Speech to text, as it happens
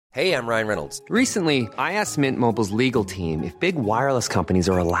Hey, I'm Ryan Reynolds. Recently, I asked Mint Mobile's legal team if big wireless companies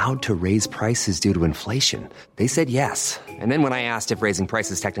are allowed to raise prices due to inflation. They said yes. And then when I asked if raising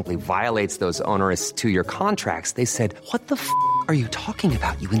prices technically violates those onerous two-year contracts, they said, "What the f*** are you talking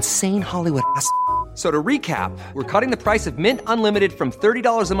about, you insane Hollywood ass?" So to recap, we're cutting the price of Mint Unlimited from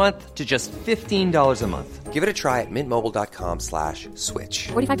 $30 a month to just $15 a month. Give it a try at mintmobile.com/switch.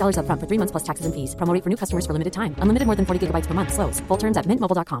 $45 up front for 3 months plus taxes and fees. Promo rate for new customers for limited time. Unlimited more than 40 gigabytes per month. Slows full terms at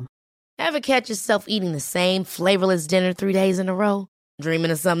mintmobile.com. Ever catch yourself eating the same flavorless dinner 3 days in a row?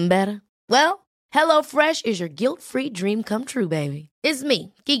 Dreaming of something better? Well, HelloFresh is your guilt-free dream come true, baby. It's me,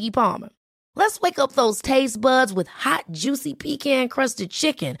 Keke Palmer. Let's wake up those taste buds with hot, juicy pecan-crusted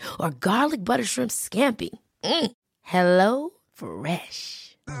chicken or garlic butter shrimp scampi. Hello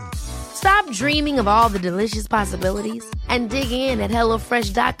Fresh. Stop dreaming of all the delicious possibilities and dig in at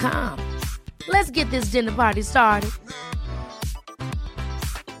HelloFresh.com. Let's get this dinner party started.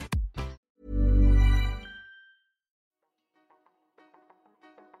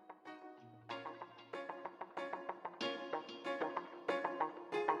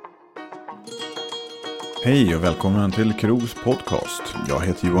 Hej och välkommen till Krogs podcast. Jag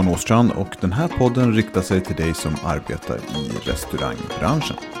heter Johan Åstrand och den här podden riktar sig till dig som arbetar i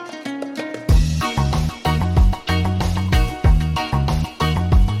restaurangbranschen.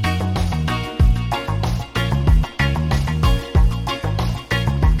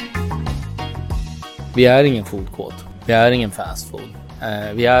 Vi är ingen food court, vi är ingen fast food,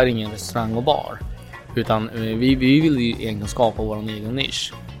 vi är ingen restaurang och bar. Utan vi vill ju egentligen skapa vår egen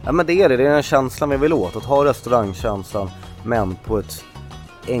nisch. Ja, men det är den känslan vi vill åt. Att ha restaurangkänslan men på ett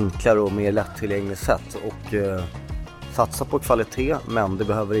enklare och mer lättillgängligt sätt. Och satsa på kvalitet, men det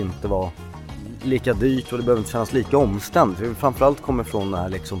behöver inte vara lika dyrt och det behöver inte kännas lika omständigt. Vi framförallt kommer från den här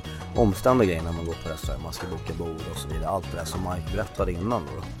liksom omständiga grejen när man går på restaurang. Man ska boka bord och så vidare. Allt det där som Mike berättade innan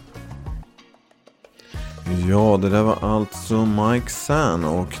då. Ja, det där var alltså Mike San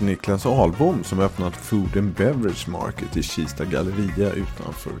och Niklas Ahlbom som öppnat Food and Beverage Market i Kista Galleria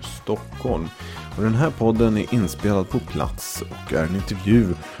utanför Stockholm. Och den här podden är inspelad på plats och är en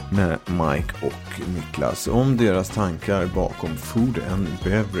intervju med Mike och Niklas om deras tankar bakom Food and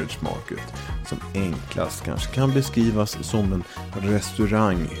Beverage Market, som enklast kanske kan beskrivas som en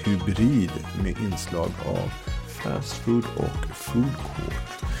restauranghybrid med inslag av fast food och food court.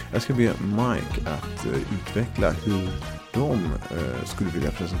 Jag ska be Mike att utveckla hur de skulle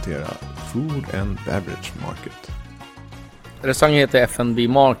vilja presentera Food and Beverage Market. Restaurangen heter F&B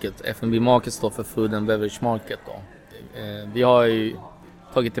Market. F&B Market står för Food and Beverage Market då. Vi har ju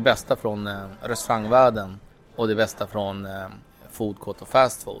tagit det bästa från restaurangvärlden och det bästa från food court och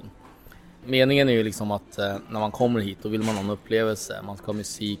fast food. Meningen är ju liksom att när man kommer hit då vill man ha en upplevelse. Man ska ha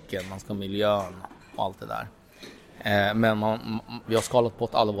musiken, man ska ha miljön och allt det där. Men vi har skalat bort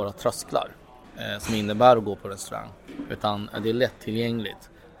alla våra trösklar som innebär att gå på restaurang. Utan det är lättillgängligt.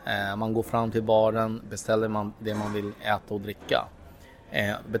 Man går fram till baren, beställer man det man vill äta och dricka.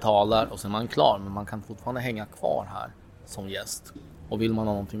 Betalar och sen är man klar. Men man kan fortfarande hänga kvar här som gäst. Och vill man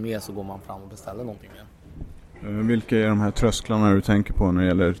ha någonting mer så går man fram och beställer någonting mer. Vilka är de här trösklarna du tänker på när det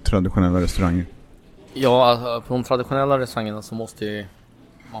gäller traditionella restauranger? Ja, alltså, på de traditionella restaurangerna så måste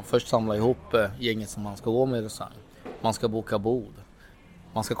man först samla ihop gänget som man ska gå med i restaurang. Man ska boka bord.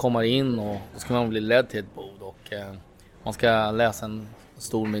 Man ska komma in och då ska man bli ledd till ett bord. Och man ska läsa en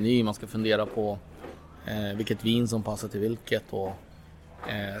stor meny. Man ska fundera på vilket vin som passar till vilket. Och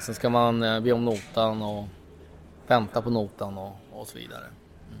sen ska man be om notan och vänta på notan och så vidare.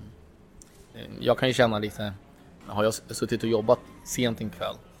 Jag kan ju känna lite, har jag suttit och jobbat sent en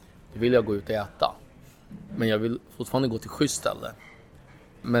kväll, då vill jag gå ut och äta. Men jag vill fortfarande gå till schysst ställe.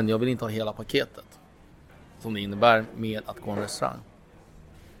 Men jag vill inte ha hela paketet som det innebär med att gå en restaurang.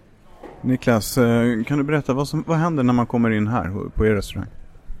 Niklas, kan du berätta vad händer när man kommer in här på er restaurang?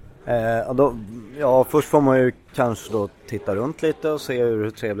 Först får man ju kanske då titta runt lite och se hur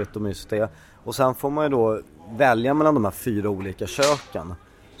trevligt och mysigt det är. Och sen får man ju då välja mellan de här 4 olika köken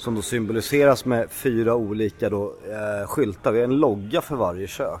som då symboliseras med 4 olika då, skyltar. Vi har en logga för varje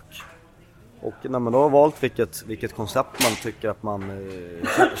kök. Och när man då har valt vilket koncept man tycker att man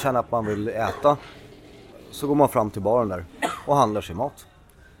känner att man vill äta, så går man fram till baren där och handlar sig mat.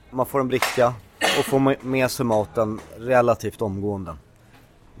 Man får en bricka och får med sig maten relativt omgående.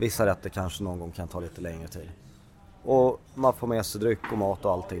 Vissa rätter kanske någon gång kan ta lite längre tid. Och man får med sig dryck och mat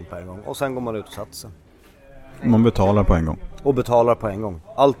och allting på en gång. Och sen går man ut och sätter sig. Man betalar på en gång. Och betalar på en gång.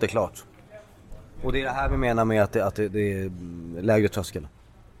 Allt är klart. Och det är det här vi menar med att det är lägre tröskel.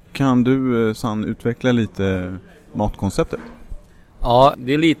 Kan du utveckla lite matkonceptet? Ja,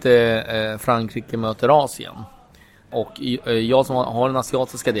 det är lite Frankrike möter Asien. Och jag som har den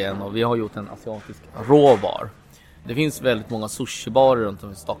asiatiska delen, och vi har gjort en asiatisk råbar. Det finns väldigt många sushibarer runt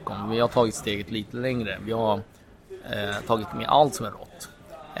om i Stockholm. Vi har tagit steget lite längre. Vi har tagit med allt som är rått.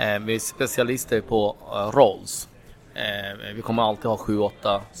 Vi är specialister på rolls. Vi kommer alltid ha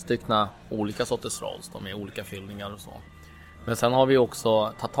 7-8 stycken olika sorters rolls. De är olika fyllningar och så. Men sen har vi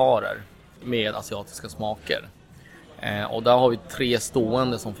också tatarer med asiatiska smaker. Och där har vi 3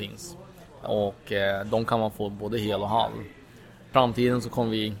 stående som finns. Och de kan man få både hel och halv. I framtiden så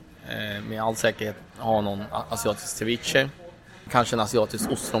kommer vi med all säkerhet ha någon asiatisk ceviche. Kanske en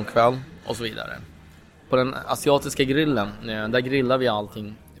asiatisk ostronkväll och så vidare. På den asiatiska grillen, där grillar vi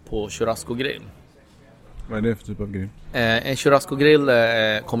allting på churrasco-grill. Vad är det för typ av grill? En churrasco-grill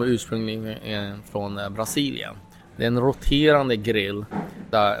kommer ursprungligen från Brasilien. Det är en roterande grill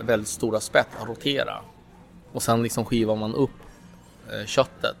där väldigt stora spett roterar. Och sen liksom skivar man upp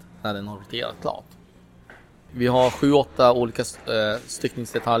köttet när den har roterat klart. Vi har 7-8 olika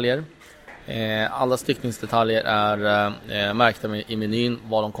styckningsdetaljer. Alla styckningsdetaljer är märkta i menyn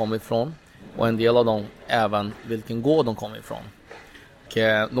var de kommer ifrån. Och en del av dem även vilken gård de kommer ifrån. Och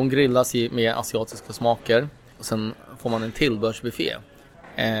de grillas med asiatiska smaker. Och sen får man en tillbehörsbuffé.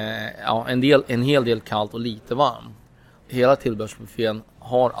 En hel del kallt och lite varm. Hela tillbehörsbuffén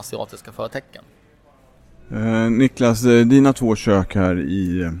har asiatiska förtecken. Niklas, dina 2 kök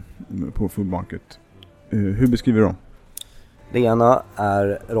här på Food Market. Hur beskriver de? Det ena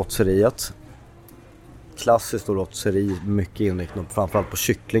är rotseriet. Klassiskt och rotseri, mycket inriktning framförallt på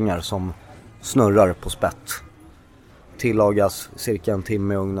kycklingar som snurrar på spett. Tillagas cirka 1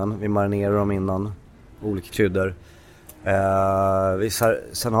 timme i ugnen. Vi marinerar dem innan. Olika kryddor.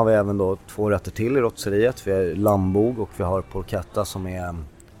 Sen har vi även då 2 rätter till i rotseriet. Vi har lambog och vi har porchetta som är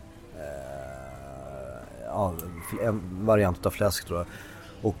en variant av fläsk tror jag.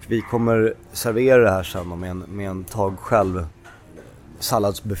 Och vi kommer servera det här sen med en tag själv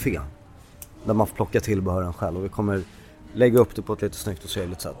salladsbuffé. Där man får plocka tillbehören själv. Och vi kommer lägga upp det på ett lite snyggt och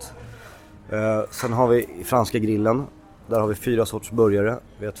trevligt sätt. Sen har vi franska grillen. Där har vi 4 sorts burgare.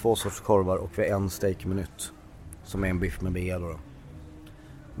 Vi har 2 sorts korvar och vi har en steakminut. Som är en biff med BL då.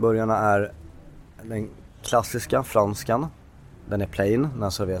 Burgarna är den klassiska franskan. Den är plain.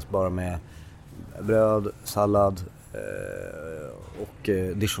 Den serveras bara med bröd, sallad och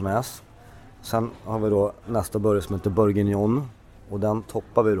dijonnaise. Sen har vi då nästa burgare som heter bourguignon. Och den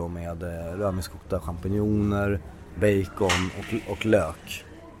toppar vi då med rödvinskokta champinjoner, bacon och lök.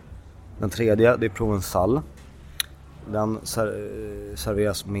 Den tredje det är provençal. Den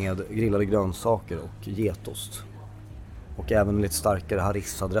serveras med grillade grönsaker och getost. Och även lite starkare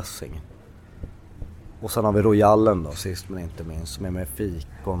harissa-dressing. Och sen har vi royalen då, sist men inte minst, som är med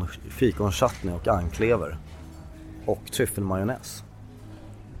fikonchutney och anklever. Och tryffelmajonnäs.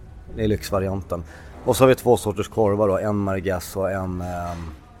 Det är lyxvarianten. Och så har vi 2 sorters korvar då, en merguez och en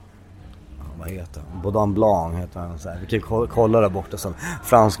vad heter den? Baudin Blanc heter den så här. Vi kan kolla där borta sen.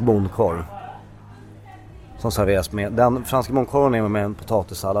 Fransk bondkorv. Som serveras med den franska bondkorven är med en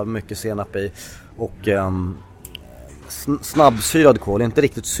potatissallad, mycket senap i och snabbsyrad kål, inte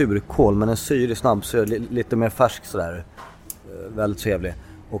riktigt surkål men en syrig snabbsyrad, lite mer färsk sådär. Väldigt trevlig.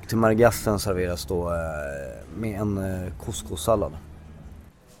 Och till merguezen serveras då med en couscous-sallad.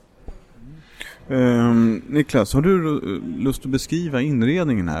 Niklas, har du lust att beskriva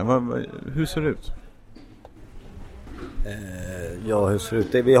inredningen här? Hur ser det ut? Ja, hur ser det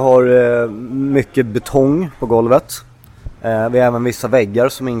ut? Vi har mycket betong på golvet. Vi har även vissa väggar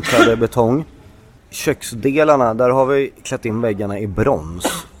som är inklädda i betong. Köksdelarna, där har vi klätt in väggarna i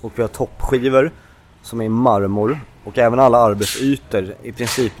brons. Och vi har toppskivor som är i marmor. Och även alla arbetsytor, i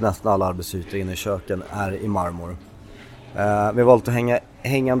princip nästan alla arbetsytor inne i köken är i marmor. Vi har valt att hänga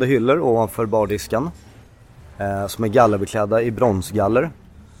hängande hyllor ovanför bardisken. Som är gallerbeklädda i bronsgaller.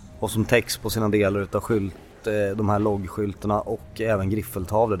 Och som täcks på sina delar utav de här loggskyltarna och även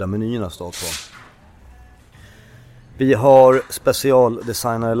griffeltavlor där menyerna står på. Vi har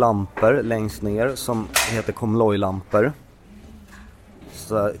specialdesignade lampor längst ner som heter Komloi-lampor.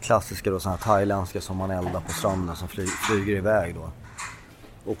 Så klassiska då, såna här thailändska som man eldar på stranden som flyger iväg då.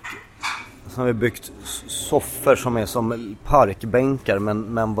 Och så har vi byggt soffor som är som parkbänkar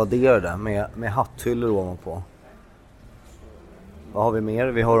men vadderade med hatthyllor ovanpå. Vad har vi mer?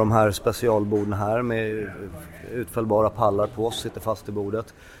 Vi har de här specialborden här med utfällbara pallar på, sitter fast i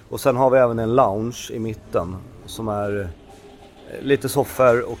bordet. Och sen har vi även en lounge i mitten som är lite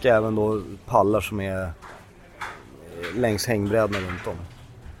soffor och även då pallar som är längs hängbrädorna runt om.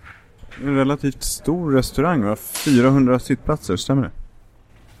 En relativt stor restaurang, va? 400 sittplatser, stämmer det?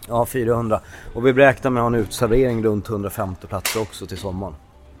 Ja, 400. Och vi beräknar med att ha en utservering runt 150 platser också till sommaren.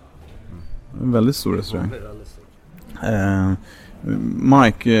 En väldigt stor restaurang.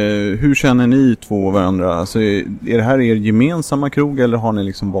 Mike, hur känner ni två varandra? Alltså, är det här er gemensamma krog eller har ni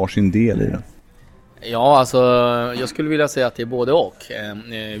liksom varsin del i den? Ja, alltså jag skulle vilja säga att det är både och.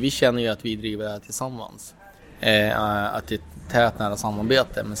 Vi känner ju att vi driver det här tillsammans. Att det är ett tät nära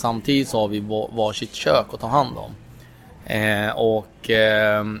samarbete. Men samtidigt så har vi varsitt kök att ta hand om.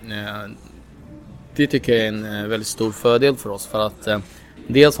 Det tycker jag är en väldigt stor fördel för oss. För att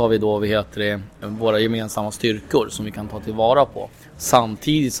dels har vi då våra gemensamma styrkor som vi kan ta tillvara på.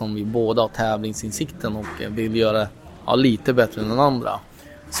 Samtidigt som vi båda har tävlingsinsikten och vill göra lite bättre än den andra.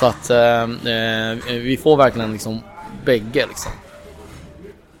 Så att vi får verkligen liksom bägge liksom.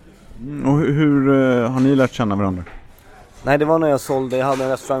 Och hur har ni lärt känna varandra? Nej, det var när jag hade en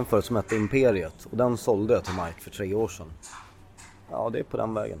restaurang förut som hette Imperiet. Och den sålde jag till Mike för 3 år sedan. Ja, det är på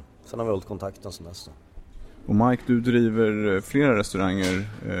den vägen. Sen har vi hållit kontakten sedan dess. Och Mike, du driver flera restauranger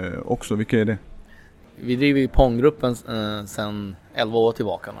också. Vilka är det? Vi driver Ponggruppen sedan 11 år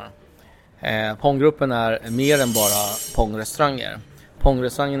tillbaka nu. Ponggruppen är mer än bara Pongrestauranger.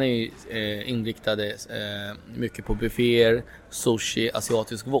 Pongrestaurangen är ju inriktade mycket på bufféer, sushi,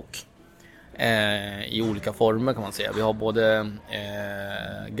 asiatisk wok. I olika former kan man säga. Vi har både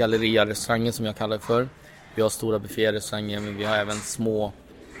galleria-restauranger som jag kallar det för. Vi har stora bufférestauranger, men vi har även små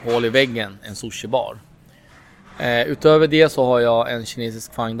hål i väggen, en sushi-bar. Utöver det så har jag en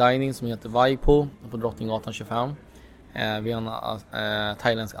kinesisk fine dining som heter Vaipo på Drottninggatan 25. Vi har en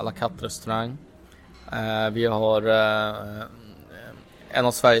thailändsk à la carte restaurang. Vi har en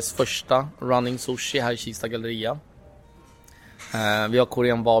av Sveriges första running sushi här i Kista galleria. Vi har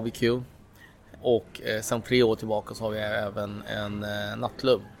Korean barbecue. Och sedan 3 år tillbaka så har vi även en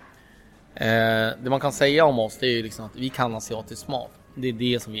nattklubb. Det man kan säga om oss, det är ju liksom att vi kan asiatisk mat. Det är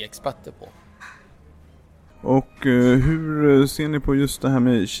det som vi är experter på. Och hur ser ni på just det här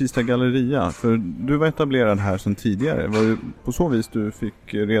med Kista galleria? För du var etablerad här sedan tidigare. Var det på så vis du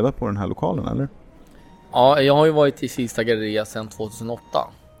fick reda på den här lokalen, eller? Ja, jag har ju varit i Kista galleria sedan 2008.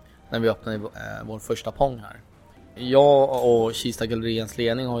 När vi öppnade vår första Pong här. Jag och Kista gallerians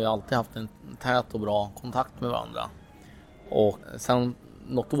ledning har ju alltid haft en tät och bra kontakt med varandra. Och sen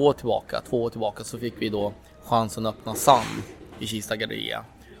 2 år tillbaka så fick vi då chansen att öppna Sand i Kista galleria.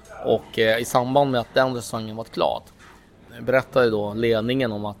 Och i samband med att den restaurangen var klart berättade då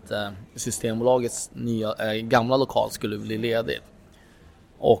ledningen om att Systembolagets gamla lokal skulle bli ledig.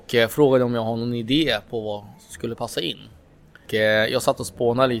 Och frågade om jag har någon idé på vad som skulle passa in. Och jag satt och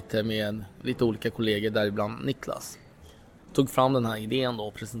spånade lite med lite olika kollegor, däribland Niklas. Tog fram den här idén då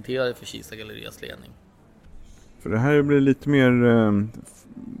och presenterade för Kista gallerias ledning. För det här blir lite mer,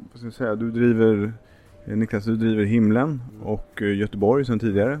 vad ska jag säga, Niklas, du driver Himlen och Göteborg sedan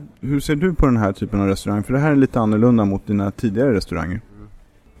tidigare. Hur ser du på den här typen av restaurang? För det här är lite annorlunda mot dina tidigare restauranger.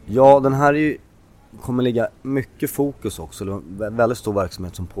 Ja, den här kommer ligga mycket fokus också. Det är en väldigt stor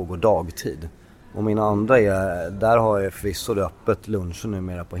verksamhet som pågår dagtid. Och mina andra där har jag förvisso det öppet lunchen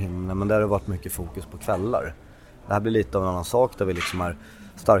numera på Himlen. Men där har det varit mycket fokus på kvällar. Det här blir lite av en annan sak där vi liksom är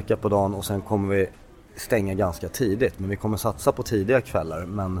starka på dagen. Och sen kommer vi stänga ganska tidigt. Men vi kommer satsa på tidiga kvällar.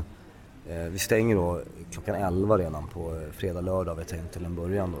 Men vi stänger då klockan 11 redan på fredag, lördag, vi tänkt till en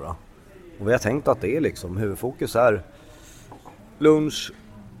början då. Och vi har tänkt att det är liksom, huvudfokus är lunch,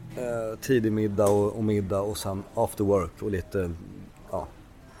 tidig middag och middag och sen after work och lite,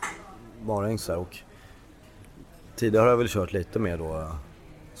 barhängsar. Och tidigare har jag väl kört lite mer då,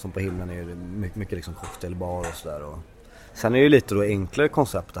 som på Himlen är det mycket liksom cocktailbar och sådär. Och sen är det ju lite då enklare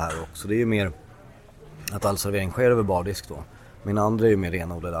koncept det här också. Det är ju mer att all servering sker över bardisk då. Min andra är ju mer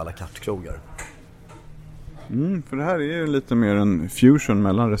renodlade à la carte-krogar. För det här är ju lite mer en fusion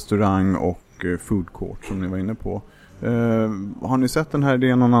mellan restaurang och food court som ni var inne på. Har ni sett den här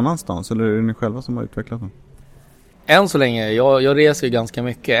idén någon annanstans eller är det ni själva som har utvecklat den? Än så länge, jag reser ju ganska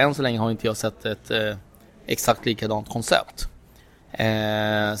mycket. Än så länge har inte jag sett ett exakt likadant koncept.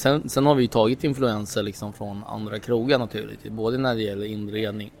 Sen har vi tagit influenser liksom från andra krogar naturligtvis. Både när det gäller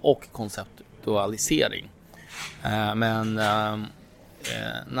inredning och konceptualisering. Men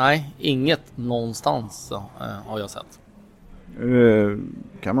nej, inget någonstans har jag sett.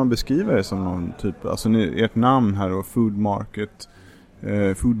 Kan man beskriva det som någon typ, alltså ert namn här och Food Market,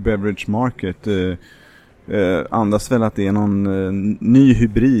 Food Beverage Market andas väl att det är någon ny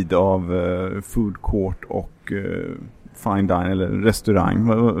hybrid av food court och fine dining eller restaurang.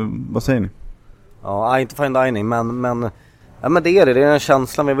 Vad säger ni? Ja, inte fine dining men det är den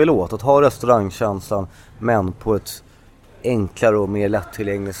känslan vi vill åt, att ha restaurangkänslan men på ett enklare och mer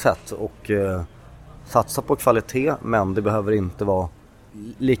lättillgängligt sätt och satsa på kvalitet, men det behöver inte vara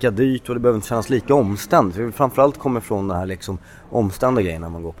lika dyrt och det behöver inte kännas lika omständigt. Vi framförallt kommer från det här liksom omständiga grejen när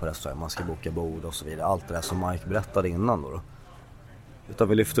man går på restaurang. Man ska boka bord och så vidare. Allt det där som Mike berättade innan då. Utan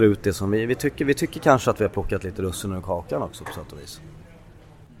vi lyfter ut det som vi tycker kanske att vi har plockat lite russin ur kakan också på sätt och vis.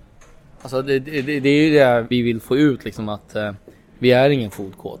 Alltså det är ju det vi vill få ut liksom, att vi är ingen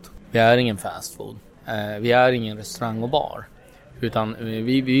food court. Vi är ingen fast food. Vi är ingen restaurang och bar. Utan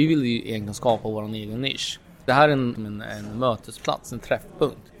vi vill ju egentligen skapa vår egen nisch. Det här är en mötesplats, en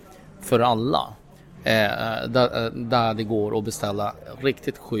träffpunkt för alla. Där det går att beställa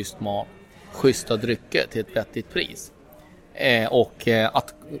riktigt schysst mat, schyssta drycker till ett vettigt pris. Och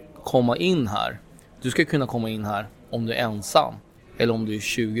att komma in här. Du ska kunna komma in här om du är ensam eller om du är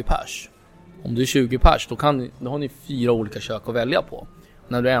 20 pers. Om du är 20 pers då har ni 4 olika kök att välja på.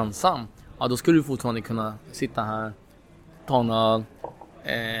 När du är ensam, ja, då skulle du fortfarande kunna sitta här, ta en öl,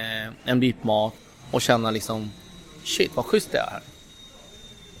 en bit mat och känna liksom shit vad schysst det är här.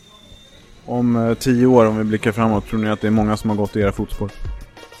 Om 10 år, om vi blickar framåt, tror ni att det är många som har gått i era fotspår?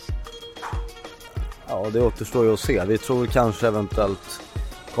 Ja, det återstår ju att se. Vi tror kanske eventuellt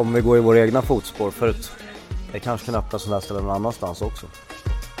kommer vi gå i våra egna fotspår, för att det kanske kan öppna sådana här ställen någon annanstans också.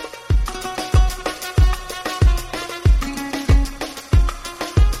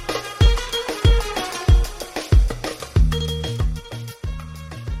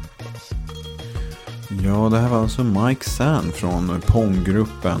 Ja, det här var alltså Mike San från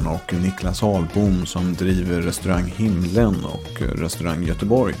Ponggruppen och Niklas Ahlbom som driver restaurang Himlen och restaurang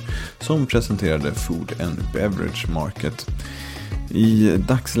Göteborg som presenterade Food and Beverage Market. I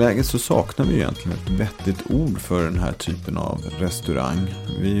dagsläget så saknar vi egentligen ett vettigt ord för den här typen av restaurang.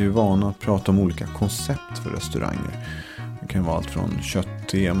 Vi är ju vana att prata om olika koncept för restauranger. Det kan vara allt från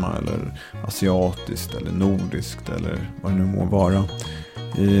kötttema eller asiatiskt eller nordiskt eller vad det nu må vara.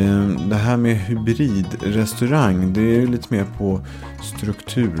 Det här med hybridrestaurang, det är ju lite mer på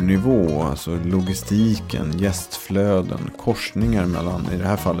strukturnivå, alltså logistiken, gästflöden, korsningar mellan i det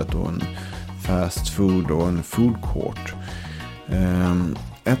här fallet då en fast food och en food court.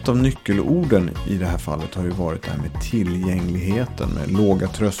 Ett av nyckelorden i det här fallet har ju varit det här med tillgängligheten, med låga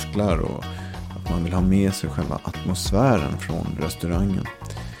trösklar och att man vill ha med sig själva atmosfären från restaurangen.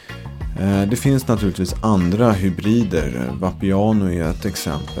 Det finns naturligtvis andra hybrider. Vapiano är ett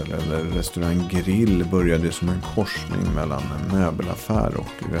exempel, eller restaurang Grill började som en korsning mellan en möbelaffär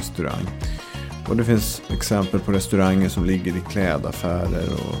och restaurang. Och det finns exempel på restauranger som ligger i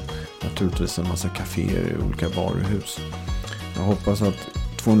klädaffärer och naturligtvis en massa kaféer i olika varuhus. Jag hoppas att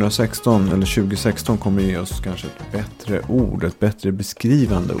 2016 kommer ge oss kanske ett bättre ord, ett bättre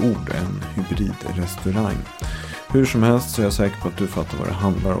beskrivande ord än hybridrestaurang. Hur som helst så är jag säker på att du fattar vad det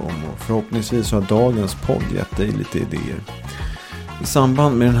handlar om och förhoppningsvis så har dagens podd gett dig lite idéer. I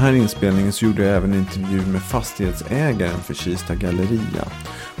samband med den här inspelningen så gjorde jag även en intervju med fastighetsägaren för Kista Galleria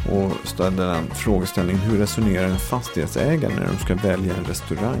och ställde en frågeställning: hur resonerar en fastighetsägare när de ska välja en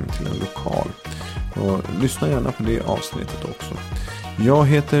restaurang till en lokal? Och lyssna gärna på det avsnittet också. Jag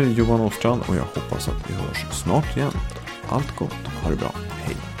heter Johan Åstrand och jag hoppas att vi hörs snart igen. Allt gott, ha det bra,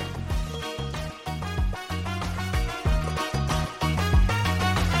 hej!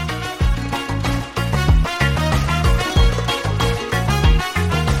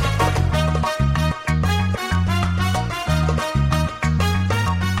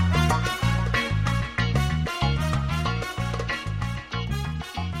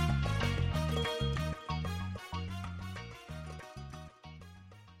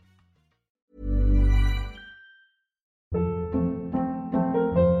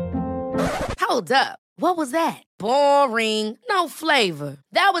 Hold up. What was that? Boring. No flavor.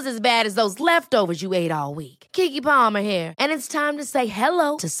 That was as bad as those leftovers you ate all week. Keke Palmer here, and it's time to say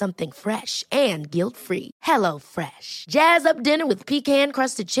hello to something fresh and guilt-free. Hello Fresh. Jazz up dinner with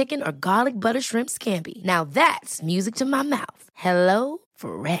pecan-crusted chicken or garlic butter shrimp scampi. Now that's music to my mouth. Hello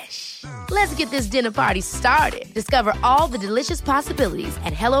Fresh. Let's get this dinner party started. Discover all the delicious possibilities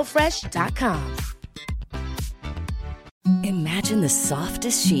at hellofresh.com. Imagine the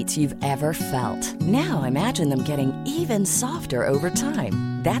softest sheets you've ever felt. Now imagine them getting even softer over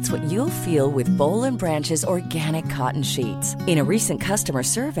time. That's what you'll feel with Boll & Branch's organic cotton sheets. In a recent customer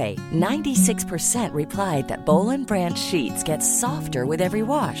survey, 96% replied that Boll & Branch sheets get softer with every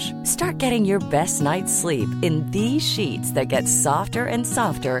wash. Start getting your best night's sleep in these sheets that get softer and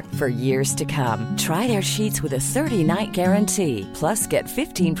softer for years to come. Try their sheets with a 30-night guarantee. Plus, get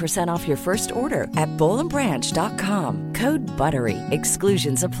 15% off your first order at bollandbranch.com. Code BUTTERY.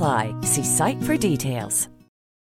 Exclusions apply. See site for details.